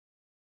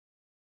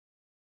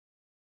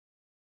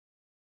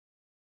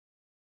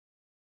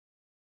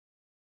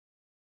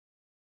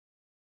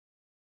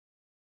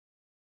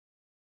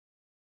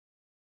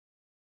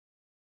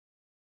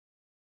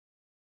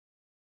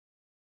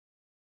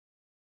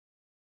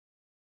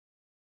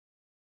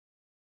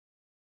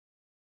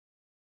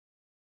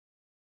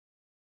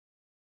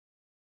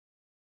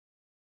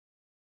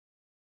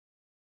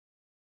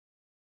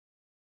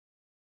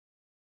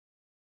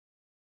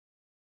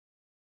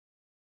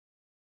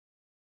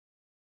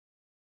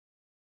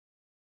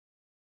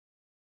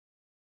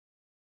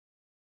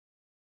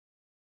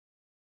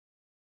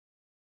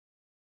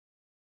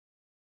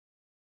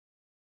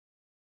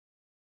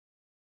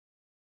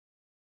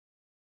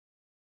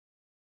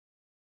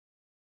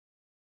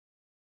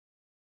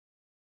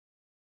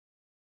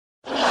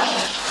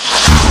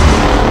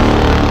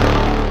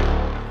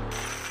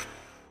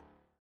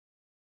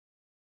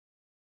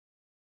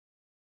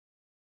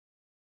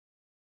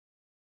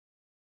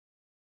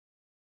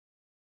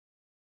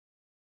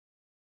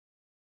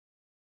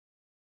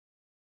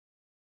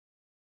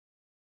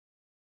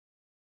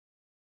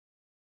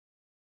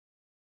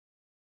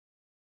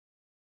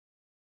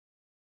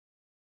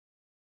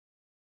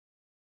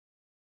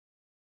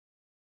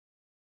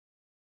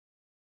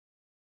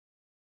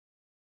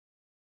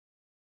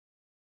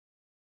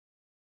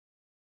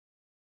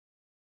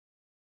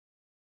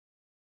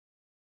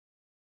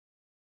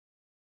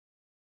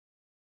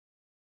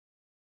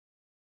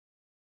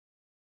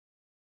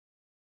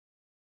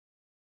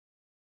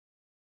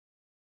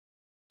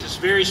this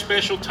very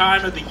special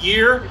time of the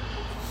year.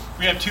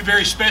 We have two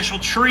very special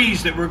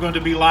trees that we're going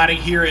to be lighting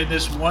here in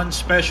this one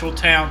special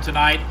town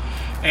tonight.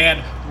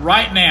 And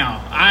right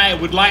now, I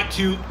would like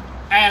to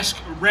ask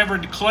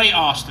Reverend Clay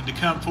Austin to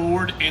come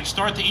forward and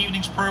start the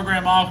evening's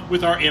program off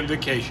with our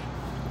invocation.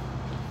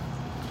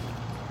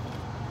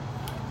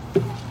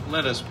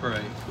 Let us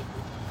pray.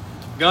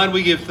 God,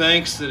 we give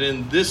thanks that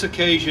in this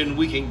occasion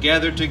we can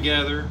gather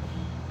together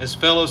as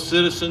fellow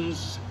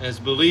citizens, as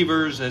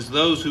believers, as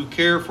those who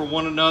care for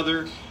one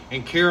another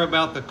and care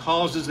about the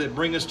causes that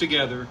bring us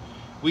together.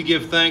 We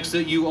give thanks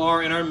that you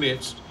are in our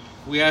midst.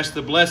 We ask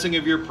the blessing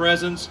of your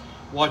presence.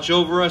 Watch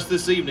over us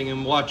this evening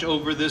and watch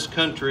over this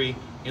country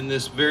in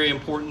this very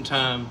important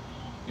time.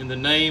 In the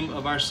name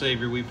of our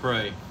Savior we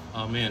pray.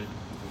 Amen.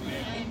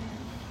 Amen.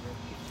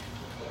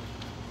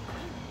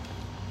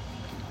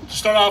 To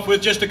start off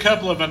with just a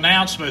couple of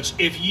announcements.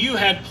 If you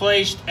had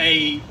placed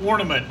an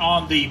ornament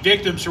on the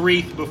victim's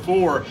wreath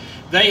before,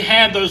 they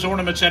have those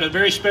ornaments at a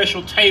very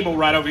special table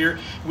right over here.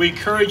 We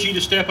encourage you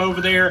to step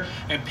over there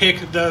and pick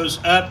those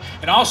up.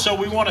 And also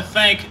we want to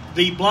thank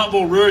the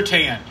Blountville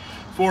Rutan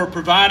for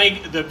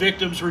providing the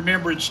victim's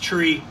remembrance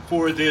tree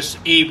for this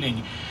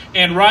evening.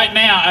 And right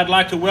now I'd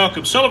like to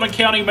welcome Sullivan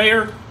County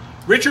Mayor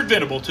Richard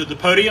Venable to the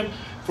podium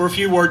for a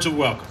few words of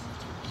welcome.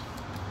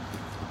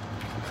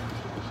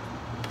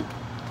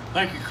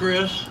 Thank you,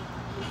 Chris.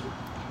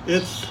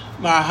 It's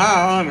my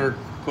high honor,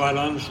 quite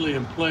honestly,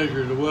 and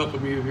pleasure to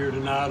welcome you here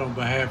tonight on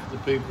behalf of the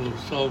people of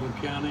Sullivan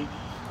County.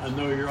 I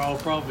know you're all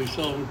probably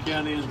Sullivan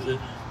Countyans.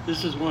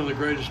 This is one of the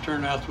greatest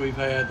turnouts we've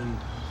had, and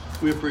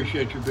we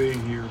appreciate your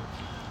being here.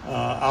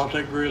 I'll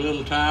take very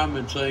little time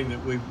in saying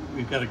that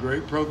we've got a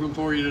great program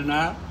for you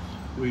tonight.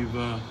 We've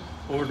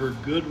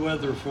ordered good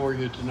weather for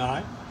you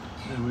tonight,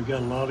 and we've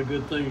got a lot of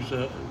good things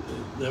that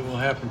will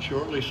happen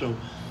shortly. So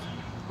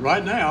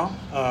right now,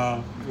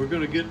 we're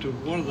going to get to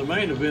one of the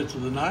main events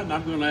of the night, and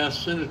I'm going to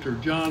ask Senator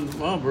John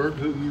Lumberg,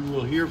 who you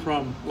will hear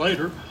from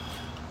later,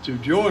 to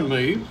join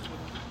me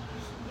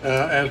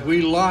as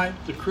we light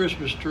the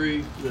Christmas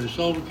tree, the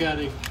Sullivan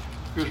County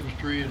Christmas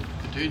tree, and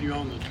continue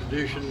on the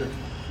tradition.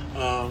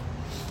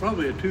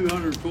 Probably a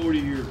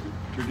 240-year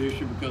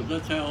tradition, because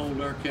that's how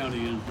old our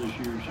county is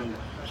this year. So,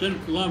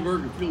 Senator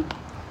Lumberg, if you'll...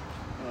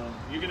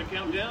 You're going to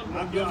count down?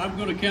 I'm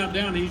going to count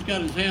down. He's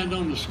got his hand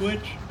on the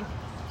switch.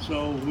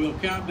 So we'll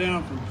count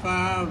down from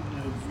 5.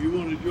 If you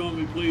want to join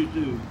me, please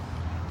do.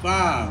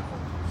 5,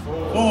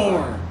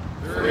 4,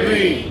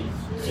 3,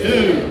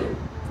 2,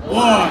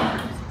 1.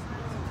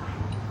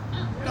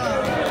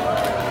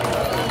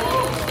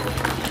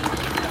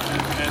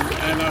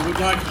 And I would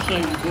like to say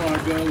before I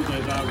go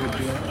that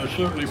I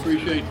certainly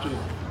appreciate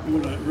we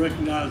want to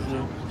recognize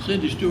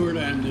Cindy Stewart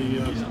and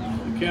the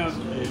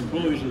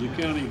employees of the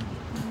county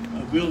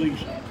buildings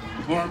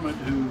department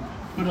who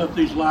put up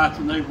these lights,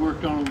 and they've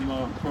worked on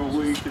them for a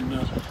week, and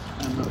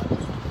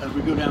as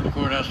we go down the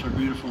courthouse, they're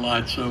beautiful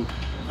lights. So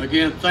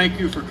again, thank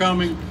you for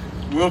coming,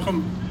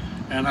 welcome,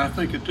 and I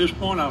think at this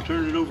point I'll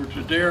turn it over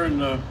to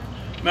Darren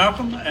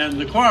Malcolm and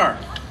the choir.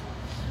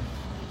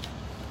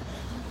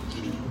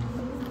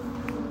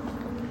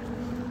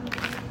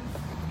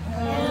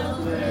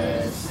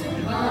 Helpless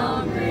and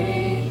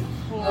hungry,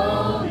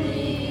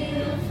 lonely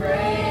and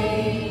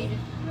afraid,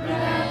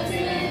 wrapped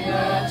in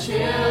the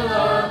chill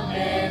of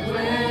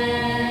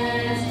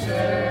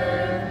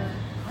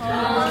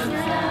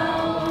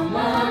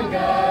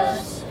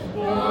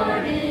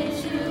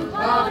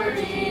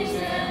poverty's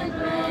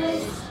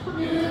embrace,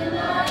 new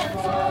life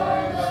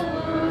for the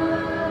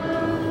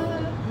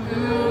world.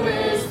 Who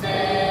is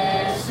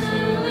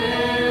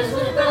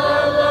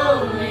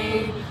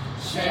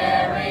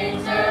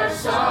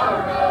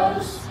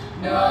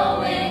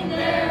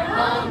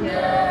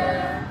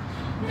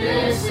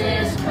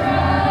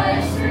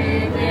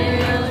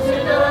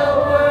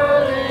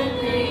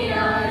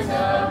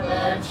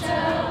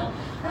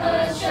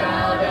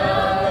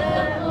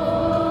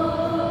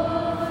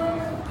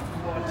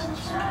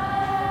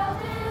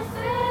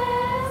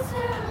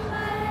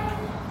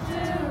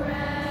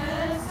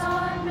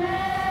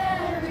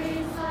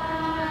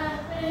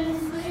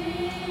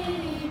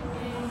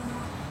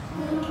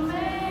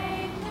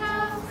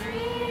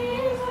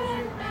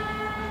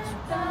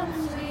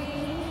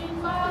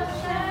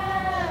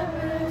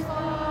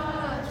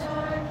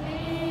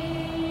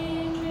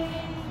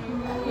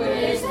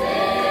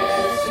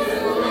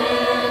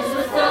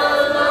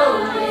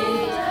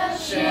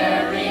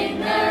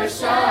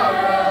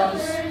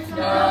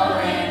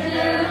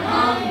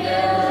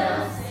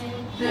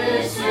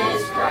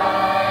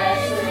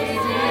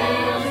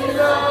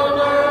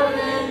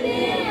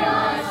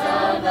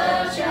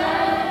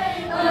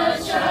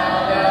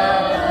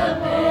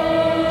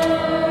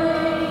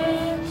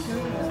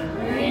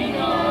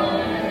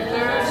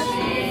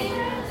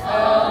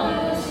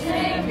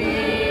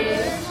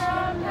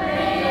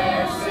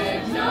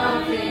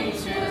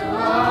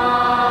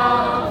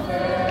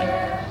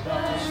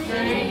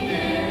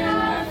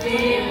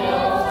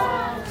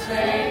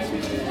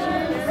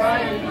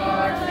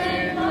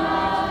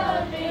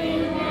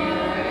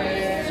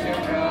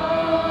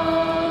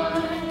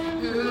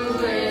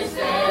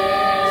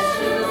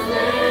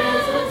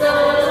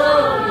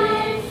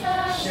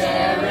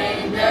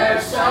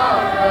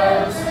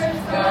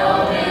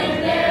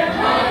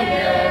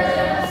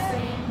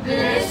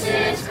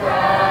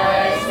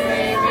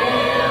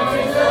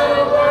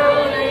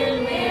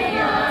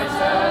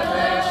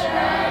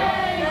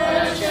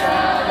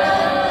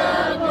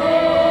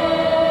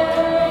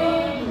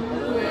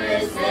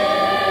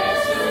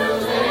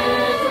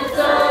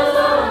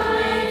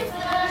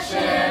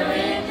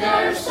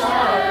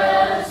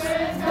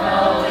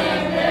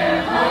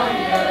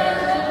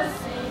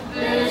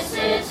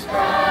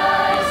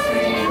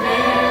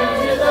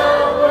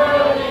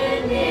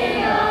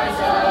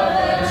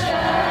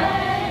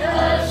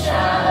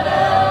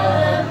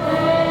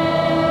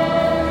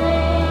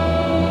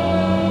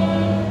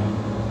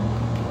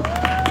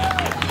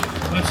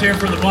hear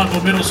for the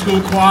Blountville Middle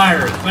School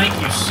Choir. Thank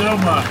you so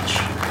much.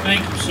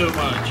 Thank you so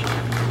much.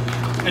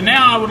 And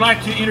now I would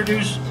like to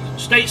introduce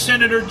State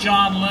Senator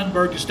John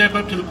Lundberg to step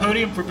up to the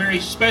podium for a very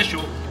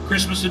special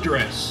Christmas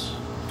address.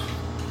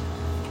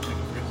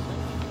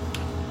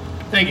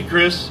 Thank you,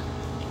 Chris.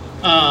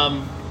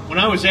 When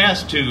I was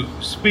asked to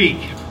speak,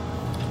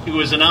 it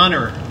was an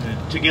honor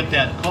to get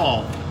that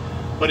call.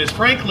 But it's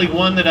frankly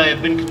one that I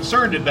have been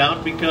concerned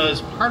about, because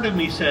part of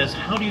me says,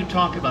 how do you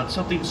talk about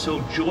something so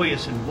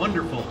joyous and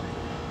wonderful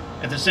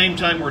at the same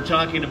time we're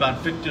talking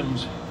about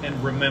victims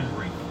and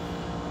remembering?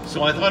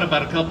 So I thought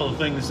about a couple of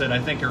things that I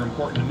think are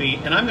important to me,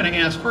 and I'm going to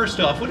ask,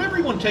 first off, would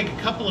everyone take a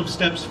couple of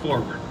steps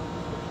forward?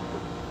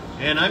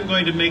 And I'm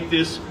going to make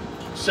this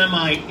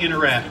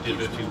semi-interactive,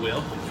 if you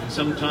will.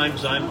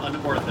 Sometimes I'm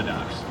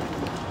unorthodox.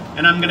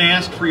 And I'm going to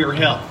ask for your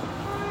help.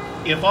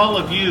 If all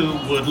of you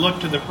would look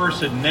to the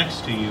person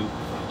next to you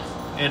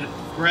and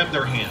grab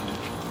their hand,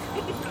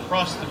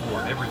 across the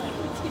board, everyone,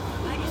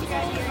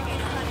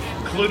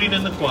 including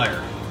in the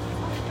choir.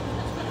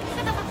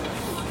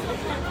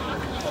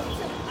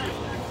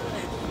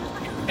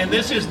 And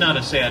this is not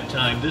a sad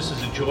time, this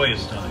is a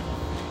joyous time.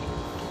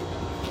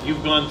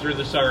 You've gone through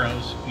the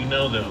sorrows, you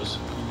know those.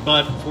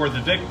 But for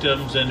the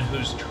victims and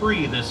whose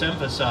tree this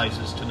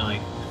emphasizes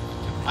tonight,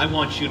 I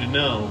want you to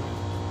know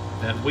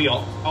that we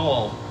are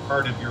all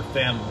part of your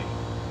family.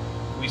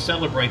 We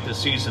celebrate the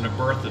season of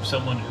birth of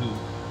someone who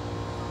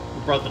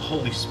brought the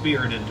Holy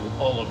Spirit into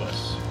all of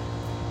us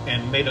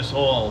and made us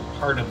all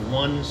part of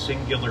one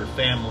singular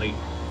family,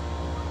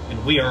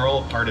 and we are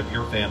all part of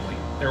your family.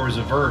 There was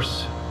a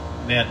verse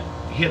that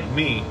hit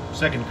me,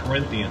 2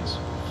 Corinthians.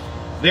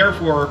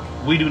 Therefore,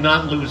 we do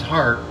not lose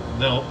heart,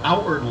 though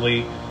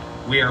outwardly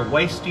we are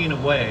wasting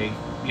away,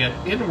 yet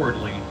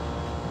inwardly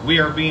we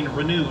are being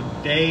renewed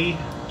day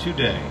to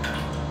day.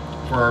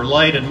 For our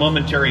light and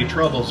momentary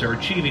troubles are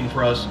achieving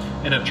for us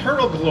an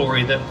eternal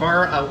glory that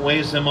far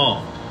outweighs them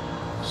all.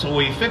 So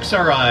we fix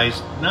our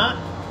eyes not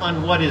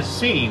on what is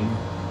seen,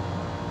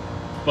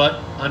 but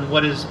on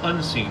what is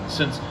unseen,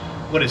 since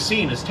what is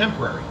seen is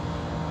temporary,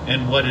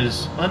 and what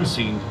is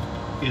unseen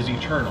is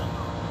eternal.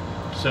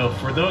 So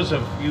for those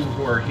of you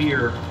who are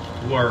here,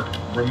 who are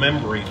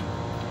remembering,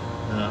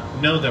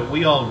 know that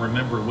we all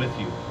remember with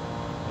you,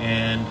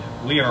 and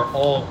we are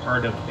all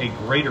part of a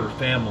greater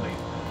family,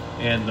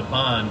 and the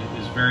bond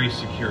is very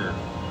secure.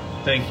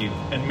 Thank you,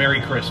 and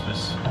Merry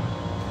Christmas.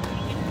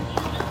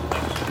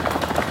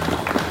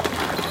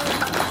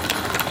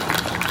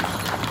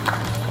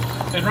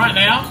 And right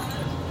now,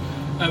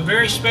 a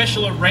very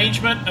special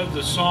arrangement of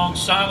the song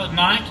Silent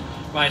Night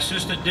by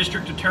Assistant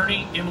District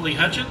Attorney Emily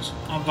Hutchins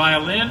on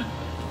violin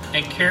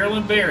and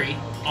Carolyn Berry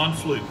on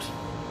flute.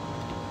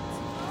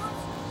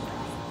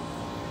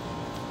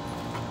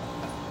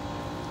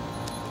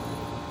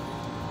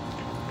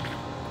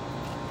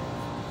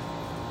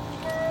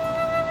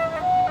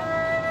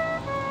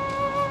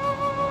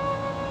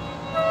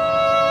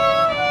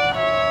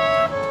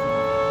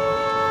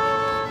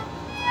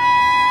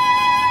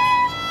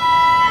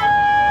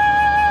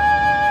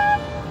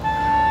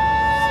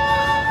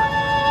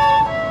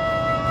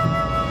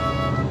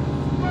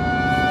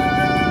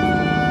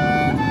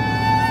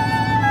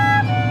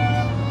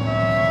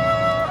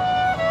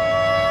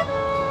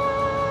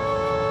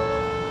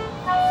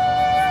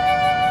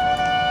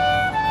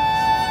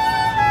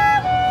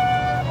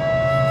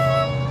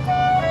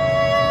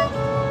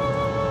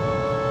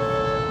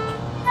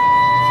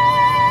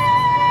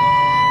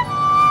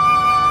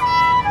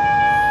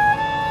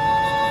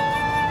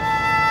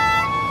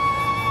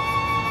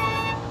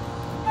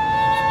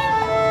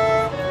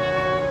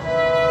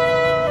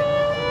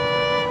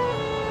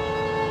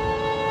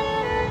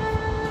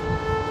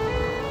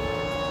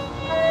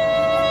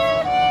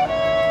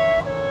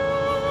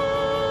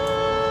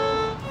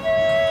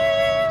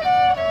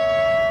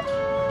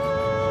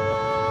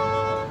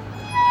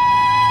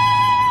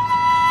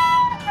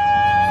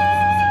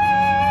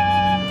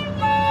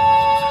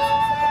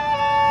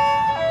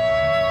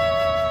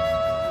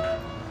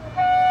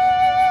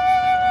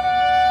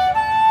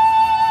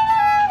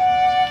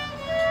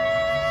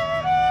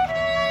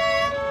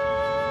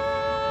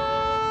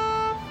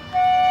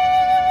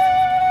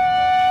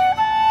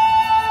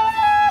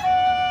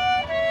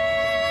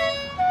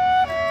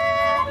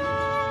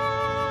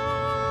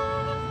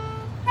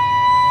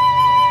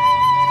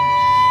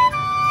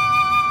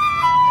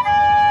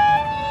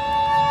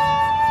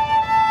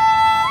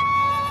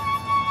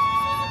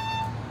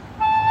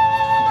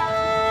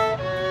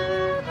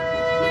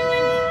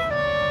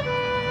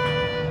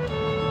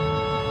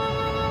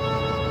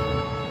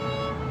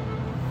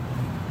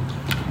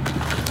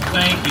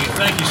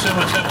 Thank you so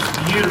much. That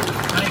was beautiful.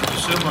 Thank you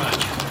so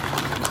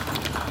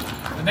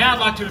much. And now I'd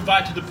like to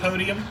invite to the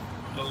podium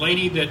a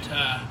lady that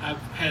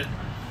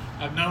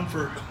I've known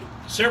for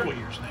several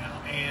years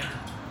now, and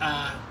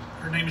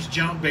her name is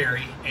Joan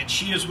Berry, and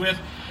she is with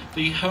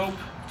the Hope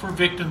for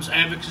Victims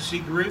Advocacy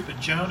Group. And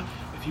Joan,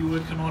 if you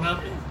would come on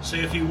up and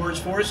say a few words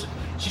for us.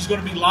 She's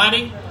going to be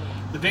lighting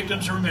the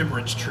Victims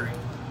Remembrance Tree.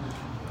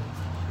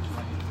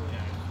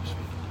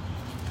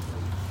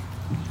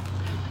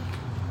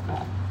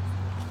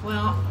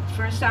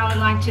 First, I would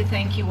like to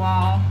thank you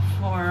all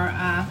for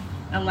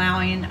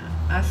allowing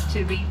us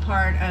to be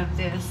part of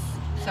this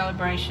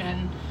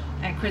celebration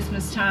at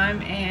Christmas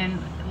time and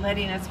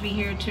letting us be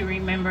here to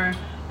remember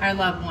our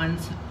loved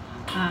ones.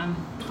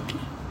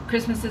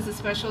 Christmas is a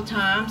special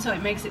time, so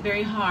it makes it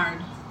very hard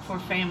for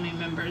family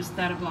members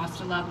that have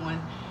lost a loved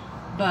one.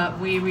 But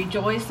we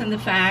rejoice in the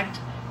fact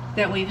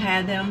that we've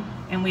had them,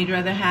 and we'd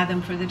rather have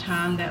them for the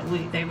time that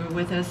they were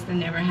with us than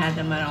never had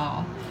them at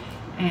all.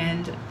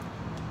 And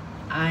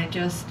I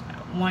just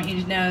want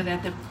you to know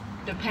that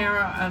the power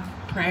of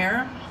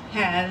prayer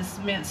has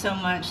meant so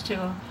much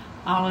to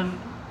all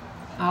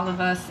of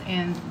us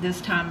in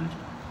this time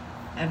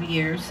of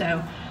year.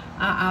 So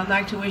I'd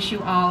like to wish you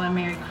all a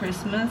Merry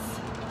Christmas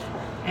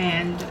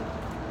and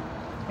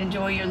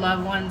enjoy your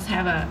loved ones.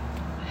 Have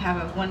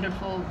a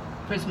wonderful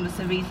Christmas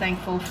and be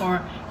thankful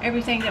for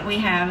everything that we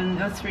have, and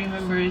let's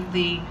remember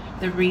the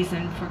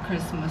reason for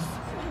Christmas.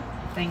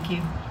 Thank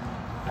you.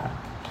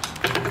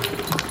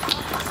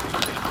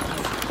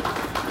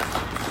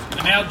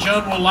 And now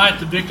Joan will light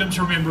the Victims'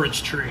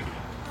 Remembrance Tree.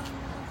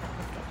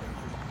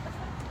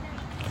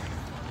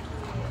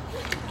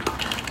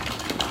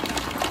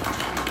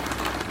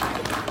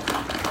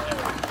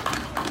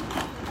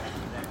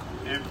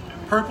 And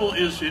purple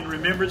is in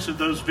remembrance of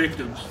those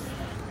victims.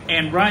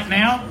 And right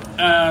now,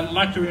 I'd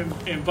like to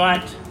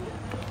invite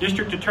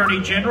District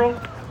Attorney General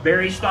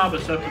Barry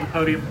Staubus up to the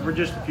podium for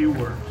just a few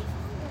words.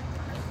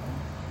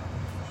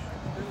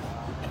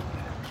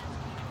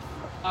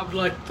 I would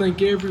like to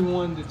thank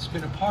everyone that's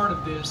been a part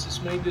of this,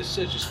 that's made this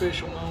such a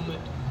special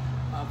moment,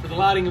 for the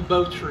lighting of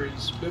both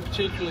trees, but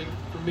particularly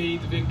for me,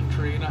 the victim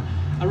tree. And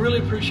I really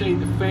appreciate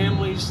the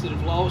families that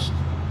have lost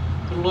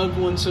their loved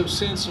ones so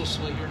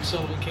senselessly here in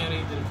Sullivan County,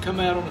 that have come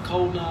out on a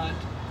cold night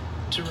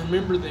to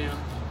remember them,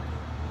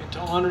 to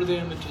honor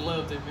them and to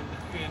love them.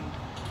 And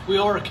we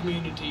are a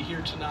community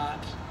here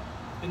tonight,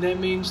 and that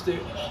means that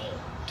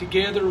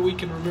together we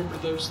can remember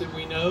those that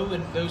we know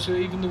and those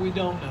even that we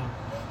don't know,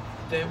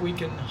 that we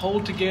can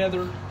hold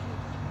together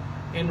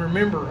and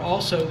remember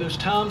also those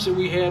times that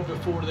we had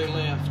before they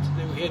left,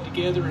 that we had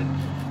together,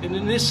 and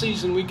in this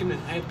season we can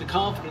have the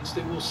confidence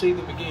that we'll see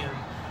them again.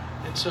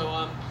 And so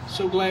I'm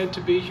so glad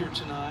to be here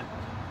tonight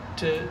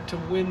to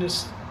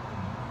witness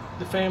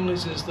the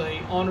families as they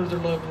honor their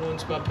loved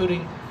ones by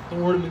putting the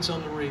ornaments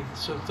on the wreath.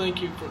 So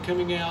thank you for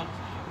coming out,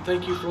 and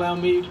thank you for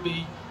allowing me to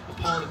be a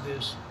part of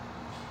this.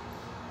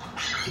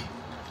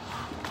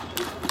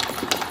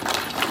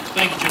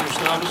 Thank you, General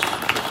Staubus.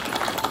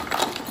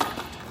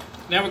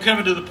 Now we're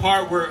coming to the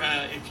part where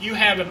if you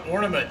have an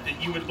ornament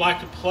that you would like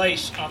to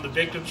place on the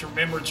Victims'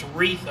 Remembrance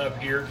wreath up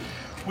here,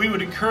 we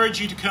would encourage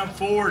you to come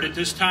forward at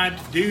this time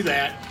to do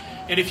that.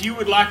 And if you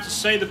would like to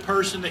say the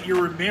person that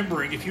you're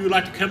remembering, if you would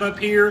like to come up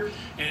here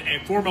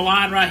and form a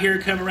line right here,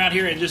 come around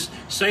here and just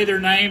say their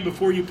name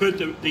before you put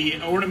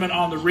the ornament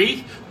on the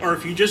wreath, or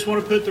if you just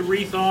want to put the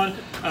wreath on,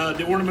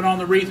 the ornament on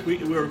the wreath,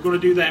 we're going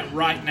to do that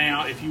right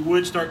now. If you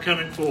would start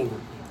coming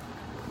forward.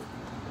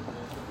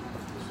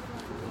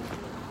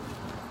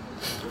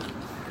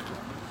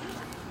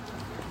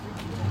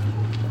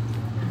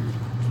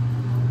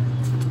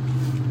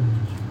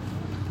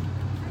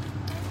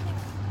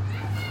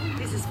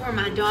 For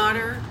my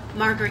daughter,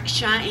 Margaret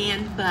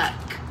Cheyenne Buck.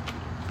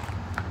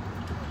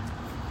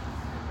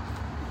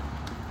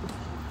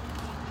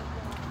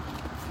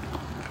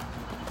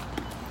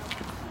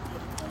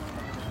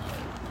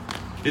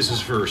 This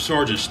is for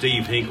Sergeant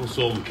Steve Hinkle,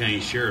 Sullivan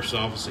County Sheriff's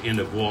Office, end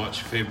of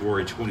watch,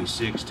 February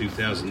 26,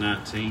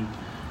 2019.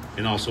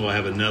 And also I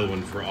have another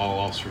one for all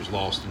officers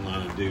lost in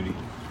line of duty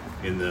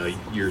in the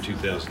year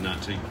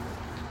 2019.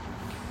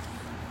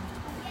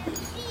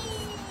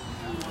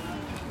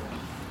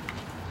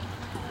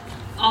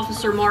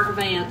 Officer Mark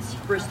Vance,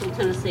 Bristol,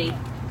 Tennessee.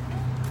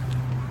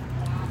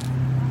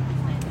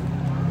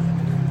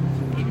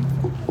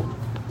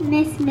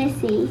 Miss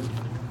Missy.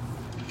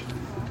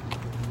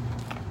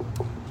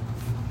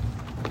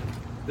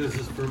 This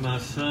is for my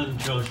son,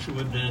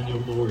 Joshua Daniel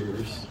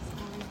Lawyers.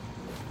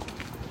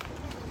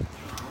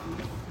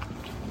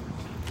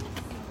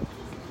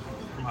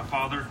 For my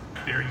father,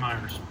 Barry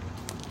Myers.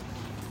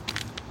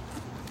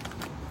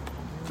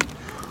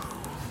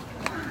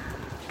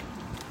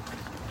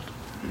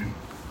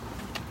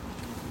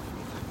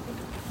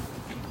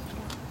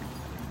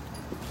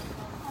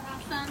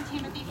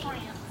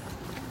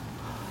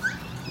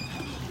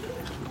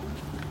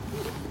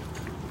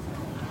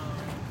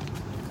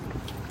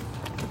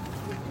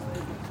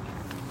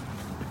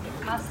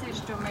 My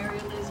sister, Mary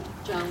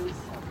Elizabeth Jones,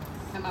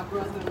 and my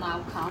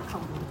brother-in-law, Kyle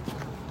Coleman.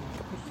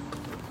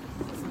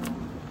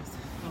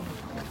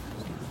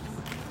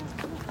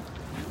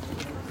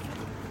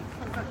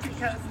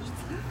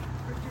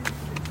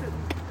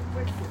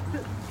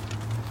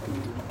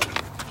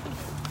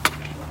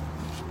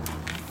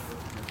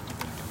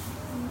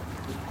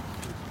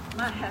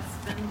 My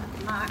husband,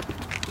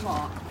 Mike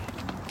Locke.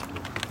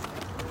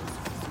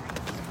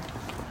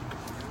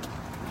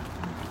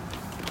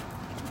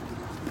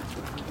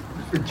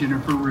 For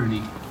Jennifer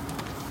Rooney.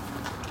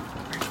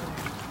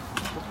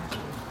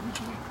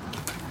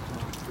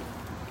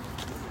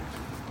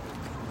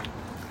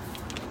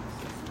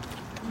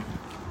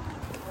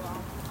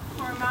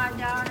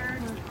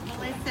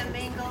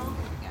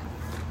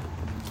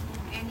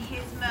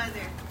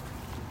 mother.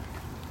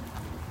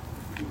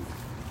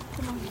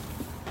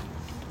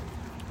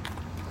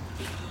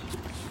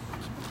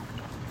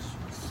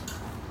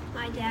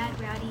 My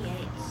dad, Rowdy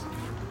Yates.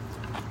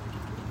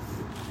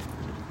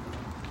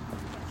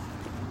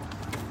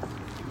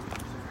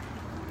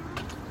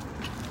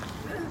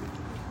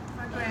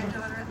 My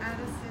granddaughter,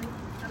 Addison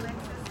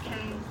Alexis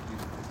Kane.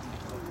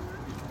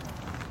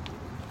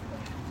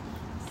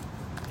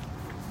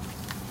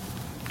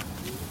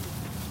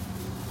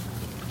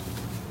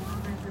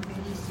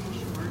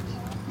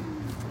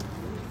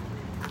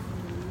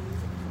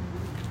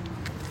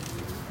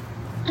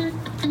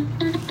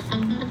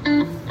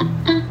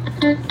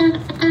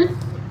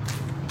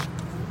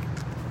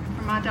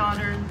 For my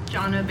daughter,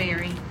 John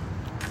O'Berry.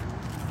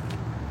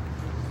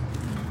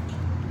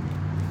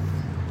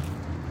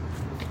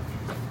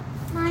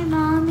 My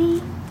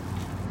mommy,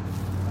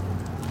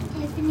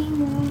 Tiffany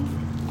Moore.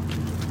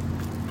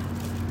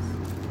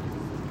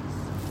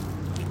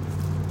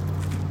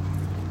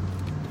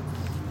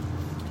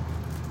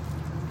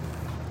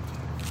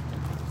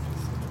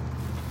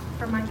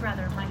 For my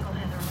brother, Michael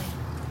Heatherly.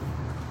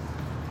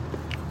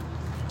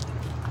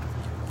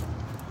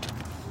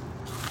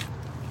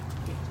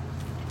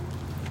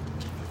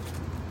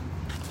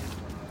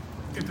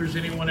 If there's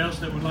anyone else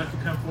that would like to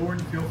come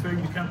forward, feel free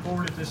to come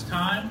forward at this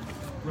time.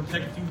 We'll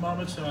take a few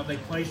moments so they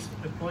place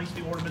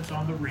the ornaments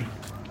on the wreath.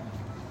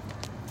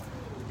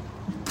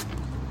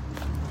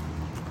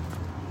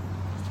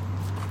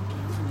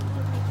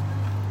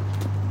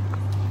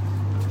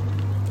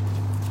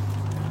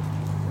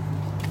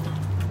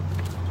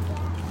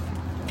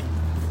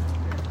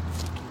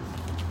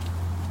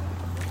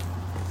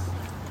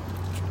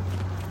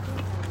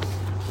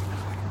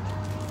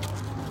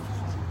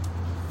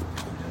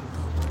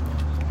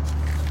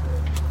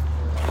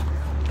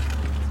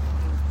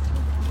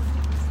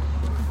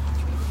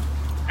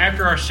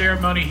 After our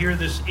ceremony here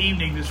this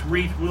evening, this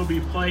wreath will be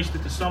placed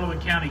at the Sullivan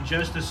County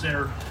Justice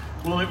Center.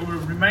 Well, it will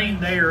remain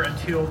there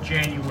until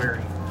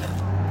January.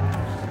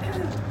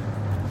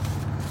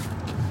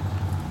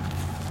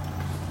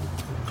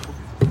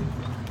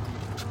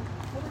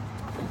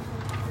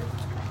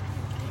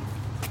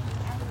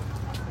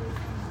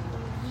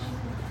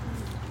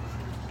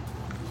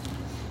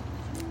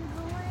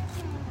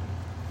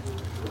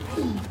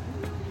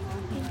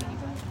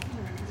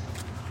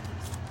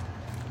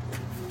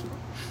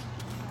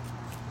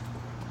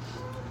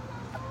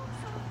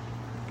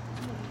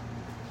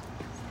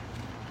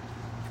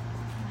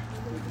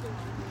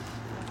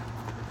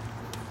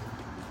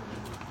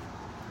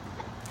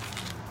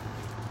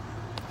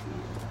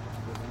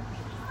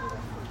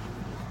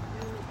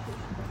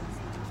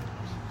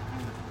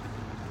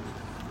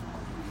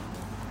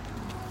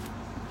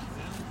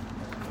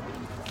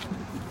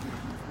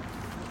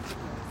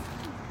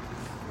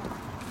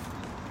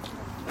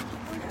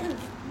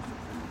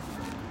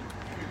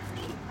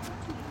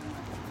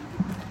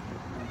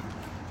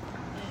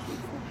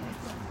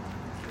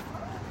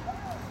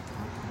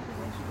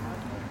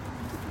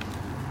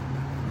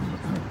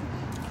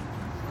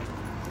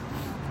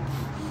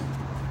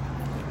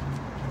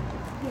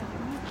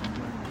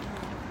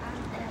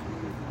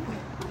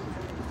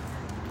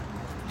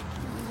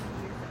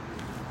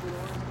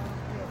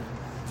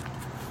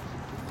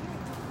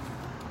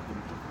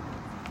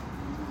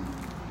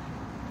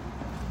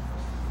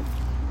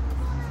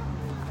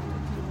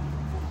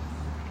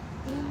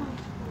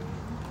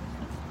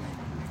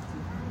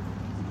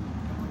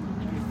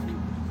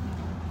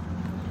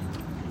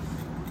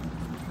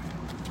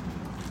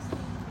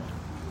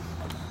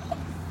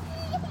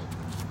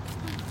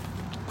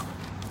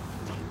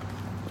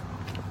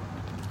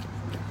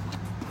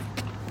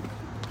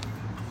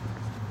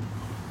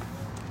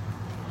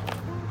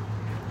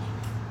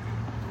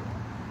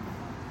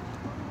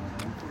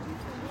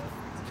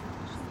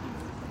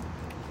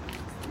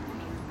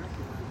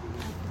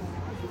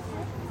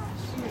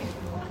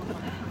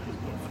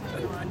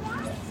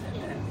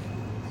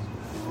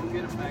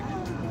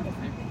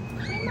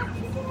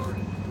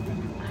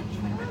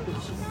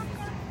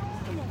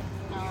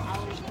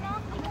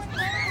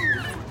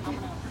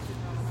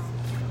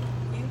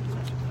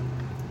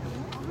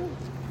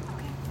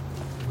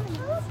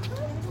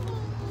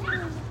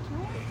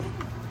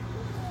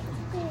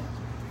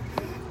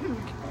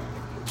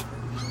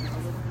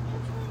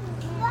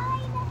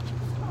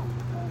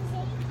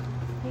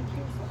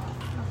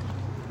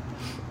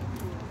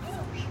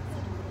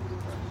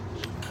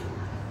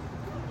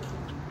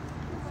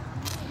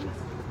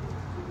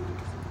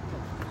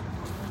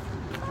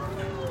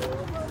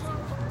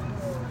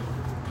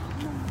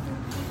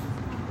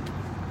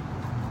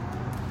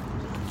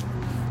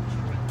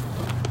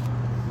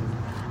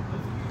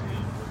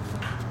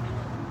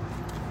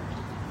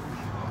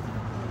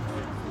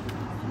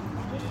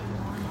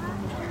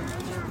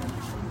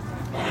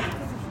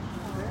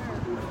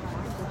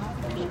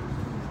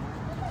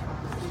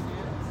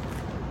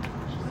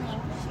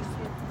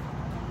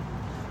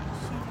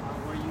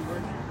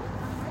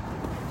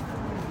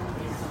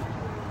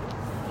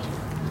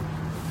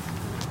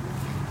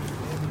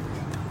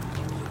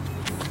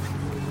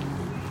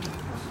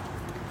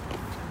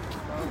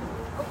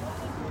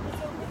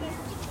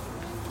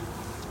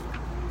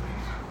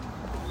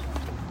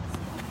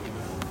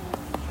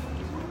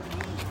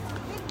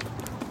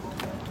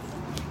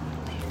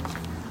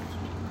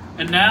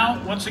 And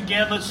now, once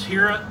again, let's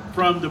hear it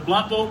from the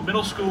Blountville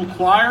Middle School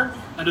Choir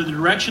under the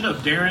direction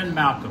of Darren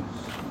Malcolm.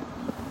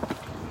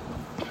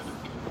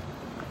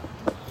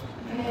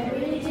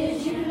 Mary,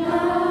 did you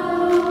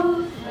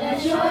know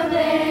that your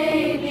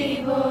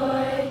baby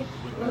boy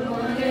would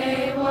one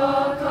day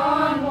walk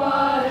on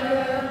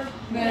water?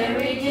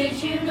 Mary,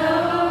 did you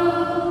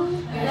know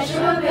that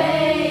your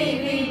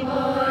baby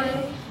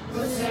boy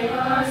will save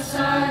our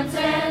sons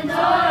and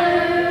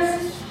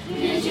daughters?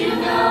 Did you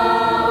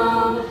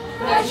know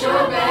that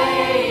your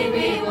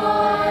baby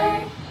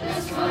boy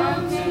has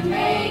come to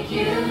make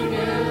you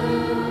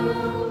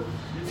new?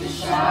 The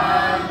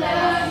child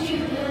that you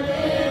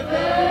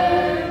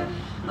deliver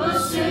will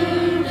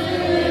soon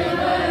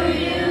deliver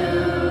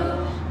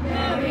you.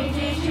 Mary,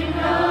 did you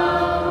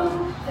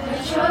know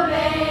that your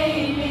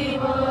baby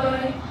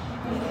boy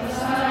was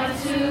tied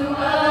to a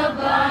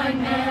blind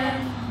man?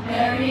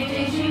 Mary,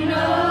 did you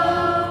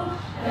know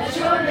that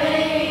your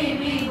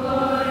baby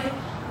boy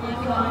would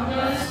calm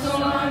the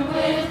storm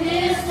with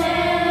his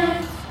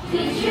hand?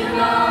 Did you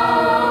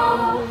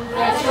know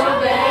that your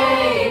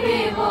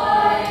baby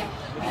boy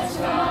has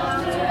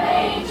come to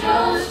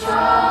angels'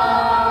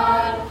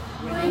 trot?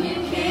 When you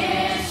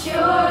kiss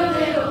your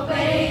little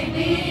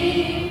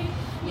baby,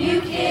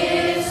 you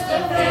kiss the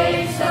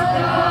face of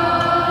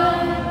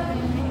God.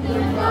 The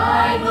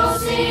blind will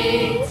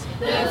see,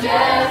 the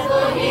deaf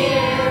will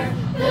hear,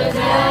 the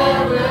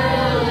dead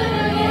will live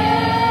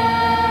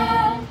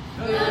again.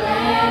 The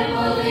lame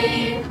will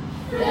leap,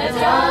 the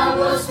dumb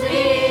will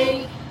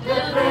speak, the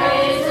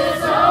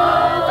praises of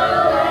the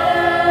Lamb.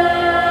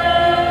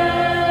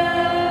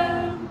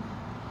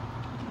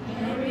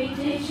 Mary,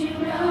 did you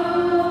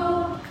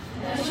know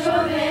that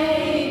your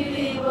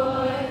baby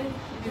boy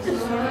is the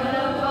Lord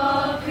of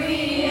all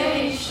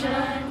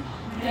creation?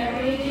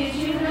 Mary, did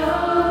you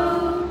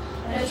know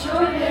that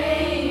your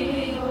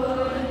baby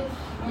boy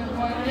will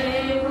one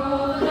day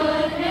rule the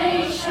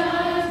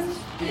nations?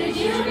 Did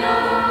you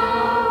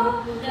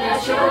know that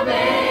your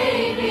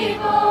baby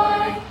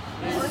boy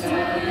is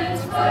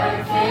heaven's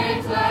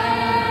perfect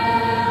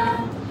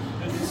Lamb?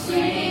 The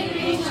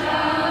sleeping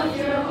child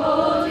you're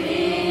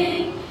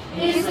holding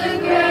is the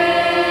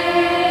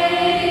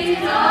great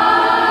I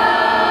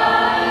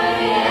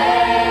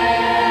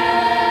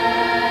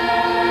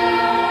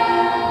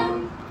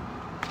am.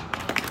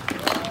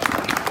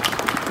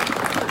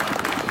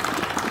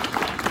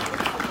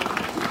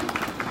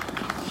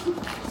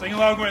 Sing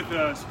along with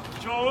us.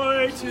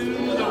 Joy to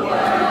the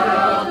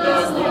world,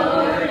 the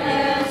Lord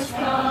has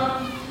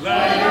come.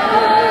 Let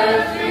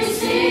earth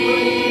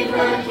receive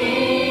her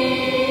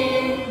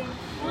King.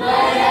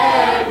 Let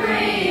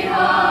every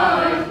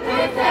heart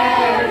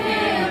prepare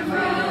him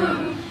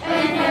room.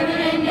 And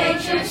heaven and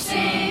nature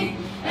sing.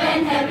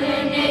 And heaven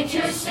and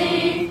nature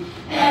sing.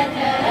 And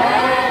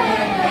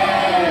heaven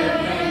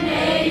and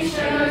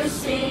nature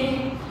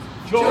sing.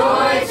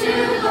 Joy to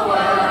the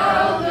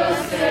world, the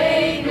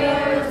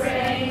Savior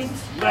reigns.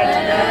 Let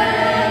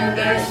them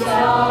their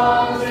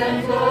songs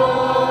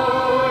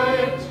employ,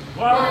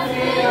 while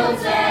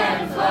fields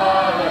and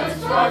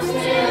floods, rocks,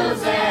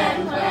 hills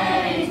and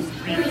plains,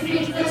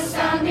 repeat the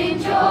sounding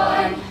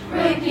joy,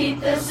 repeat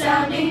the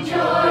sounding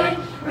joy,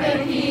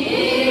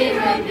 repeat,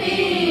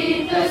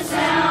 repeat the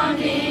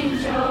sounding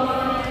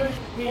joy.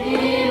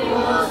 He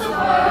rules the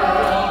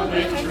world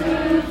with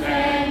truth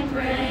and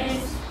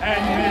grace,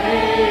 and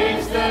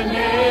makes the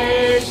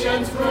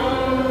nations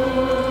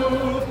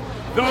prove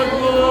the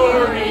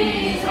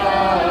glories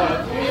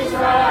of his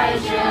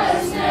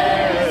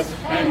righteousness,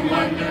 and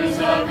wonders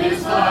of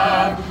his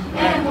love,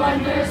 and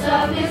wonders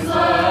of his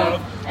love,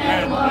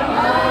 and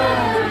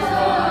wonders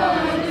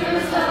of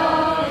his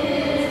love.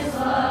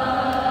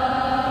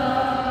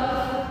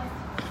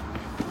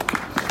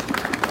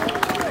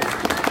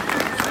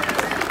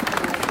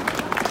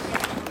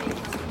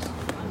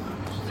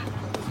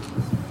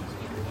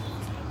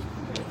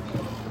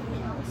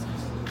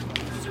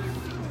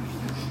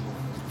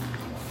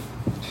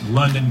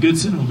 London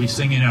Goodson will be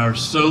singing our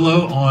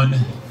solo on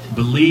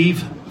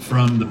Believe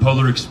from the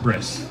Polar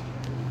Express.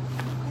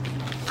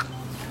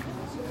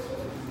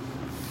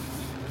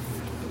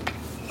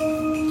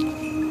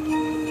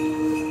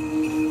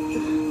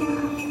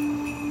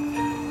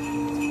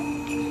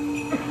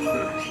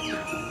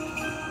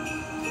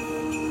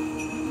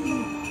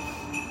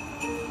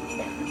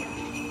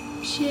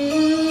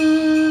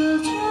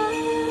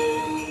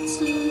 Children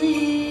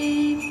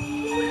sleeping,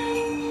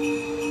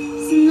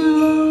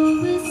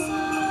 snow is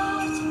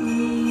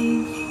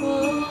softly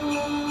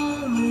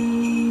falling.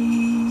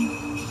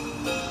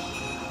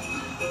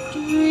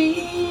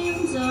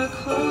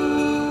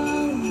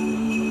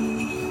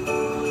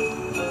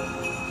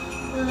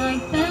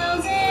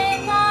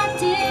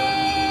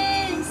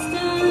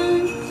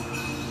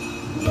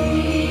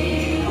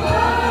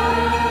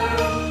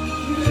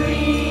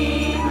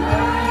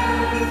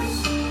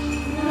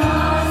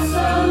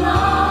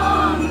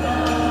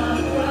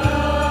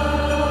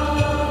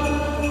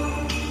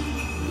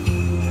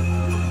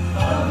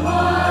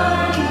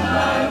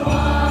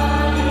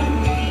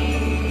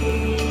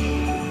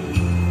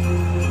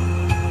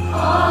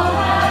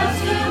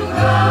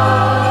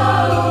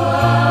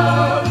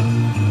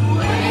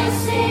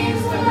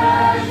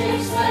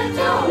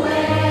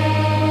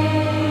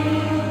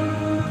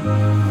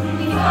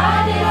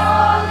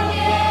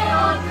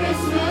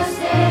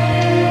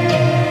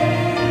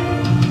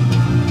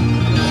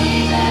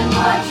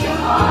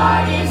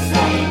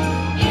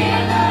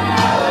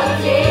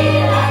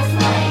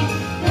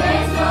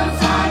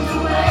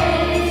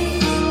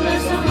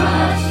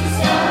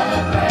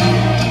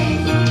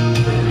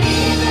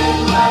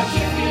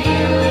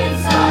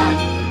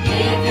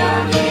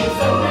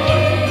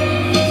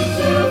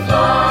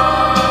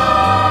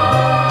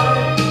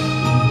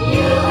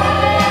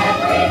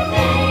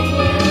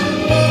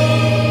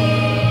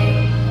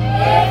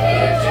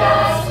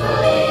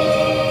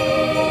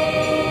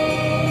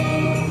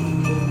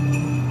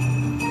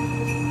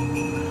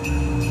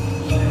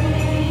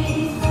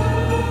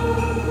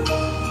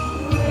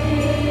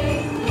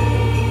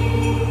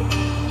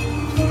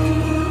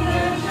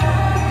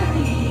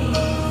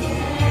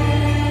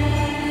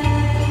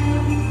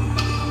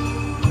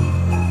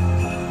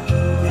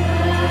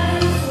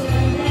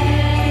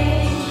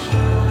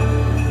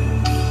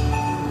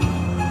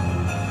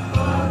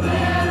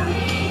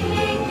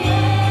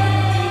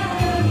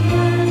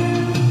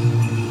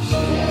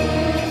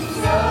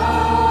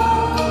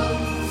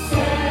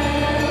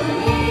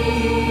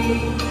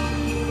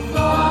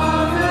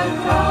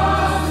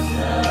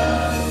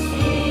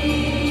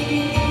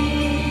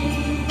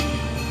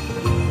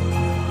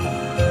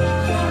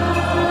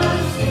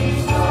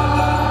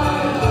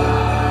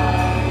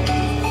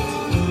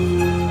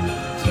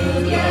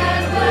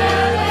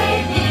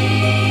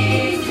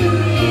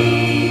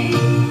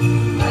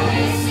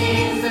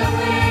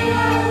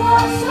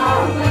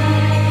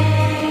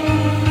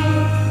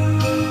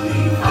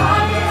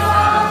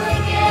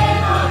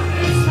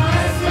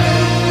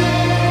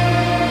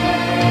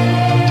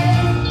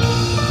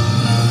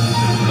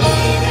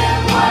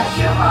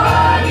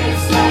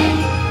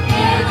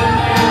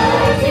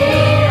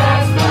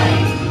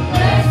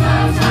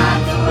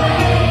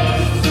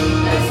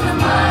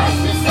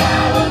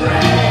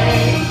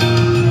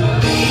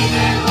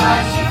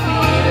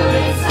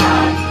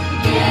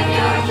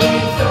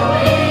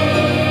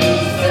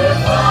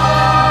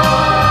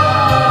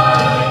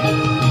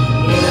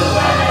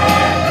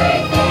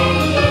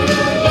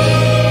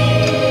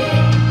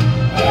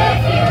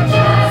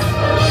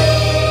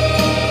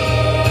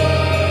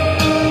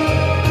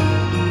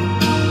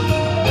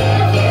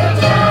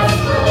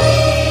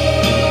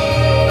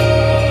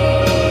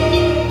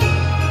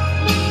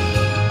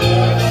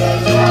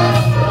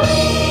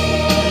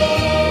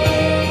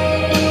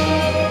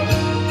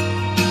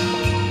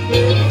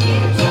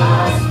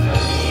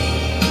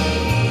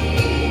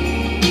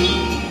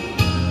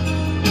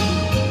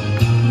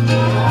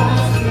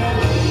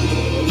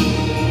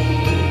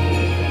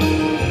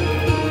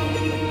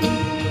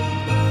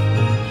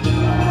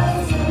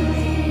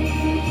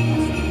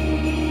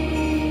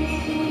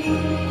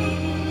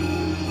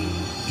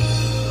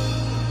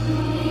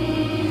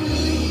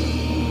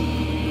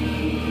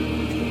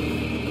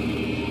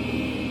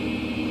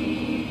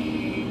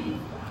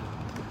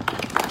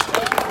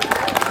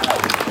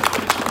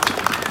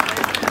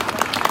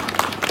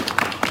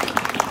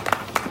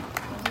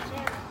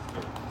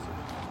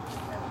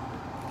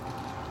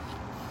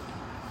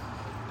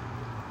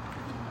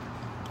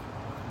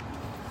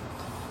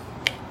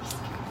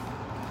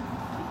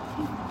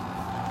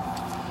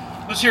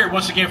 Let's hear it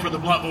once again for the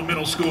Blountville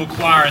Middle School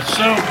Choir. It's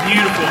so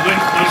beautiful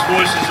lifting those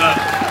voices up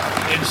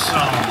in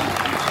song.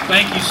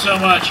 Thank you so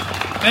much.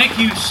 Thank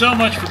you so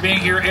much for being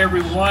here,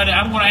 everyone.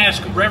 I want to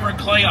ask Reverend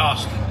Clay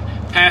Austin,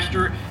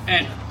 pastor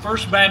at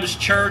First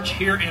Baptist Church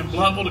here in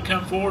Blountville, to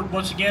come forward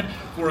once again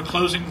for a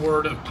closing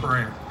word of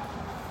prayer.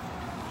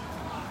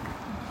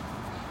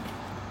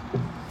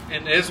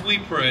 And as we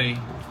pray,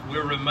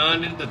 we're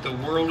reminded that the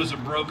world is a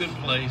broken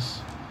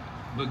place,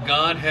 but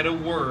God had a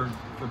word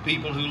for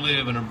people who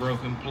live in a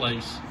broken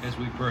place as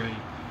we pray.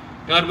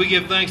 God, we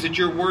give thanks that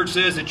your word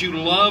says that you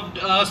loved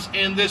us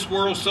and this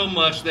world so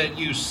much that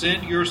you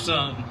sent your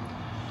Son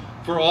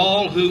for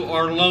all who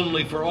are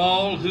lonely, for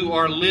all who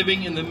are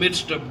living in the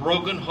midst of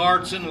broken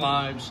hearts and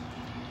lives.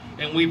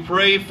 And we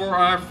pray for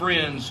our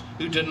friends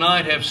who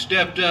tonight have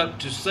stepped up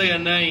to say a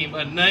name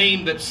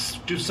that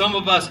to some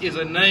of us is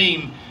a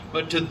name,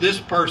 but to this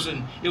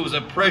person it was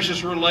a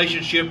precious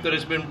relationship that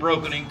has been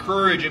broken.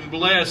 Encourage and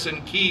bless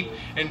and keep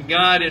and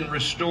guide and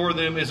restore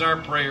them is our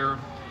prayer.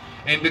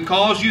 And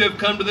because you have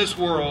come to this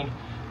world,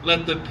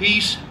 let the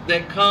peace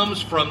that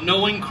comes from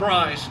knowing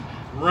Christ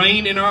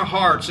reign in our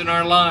hearts and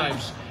our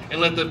lives. And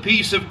let the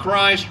peace of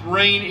Christ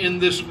reign in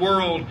this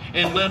world.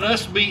 And let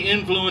us be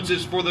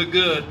influences for the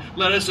good.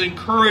 Let us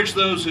encourage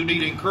those who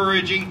need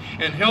encouraging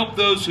and help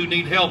those who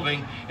need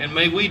helping. And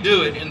may we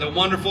do it in the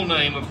wonderful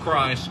name of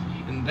Christ.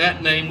 In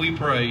that name we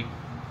pray.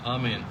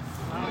 Amen.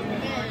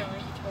 Amen.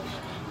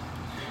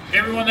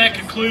 Everyone, that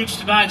concludes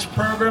tonight's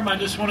program. I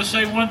just want to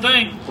say one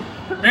thing.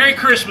 Merry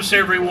Christmas,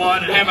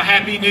 everyone, and have a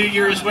Happy New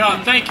Year as well.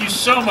 And thank you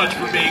so much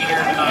for being here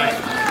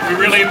tonight. We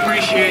really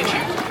appreciate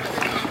you.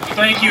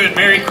 Thank you and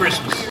Merry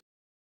Christmas.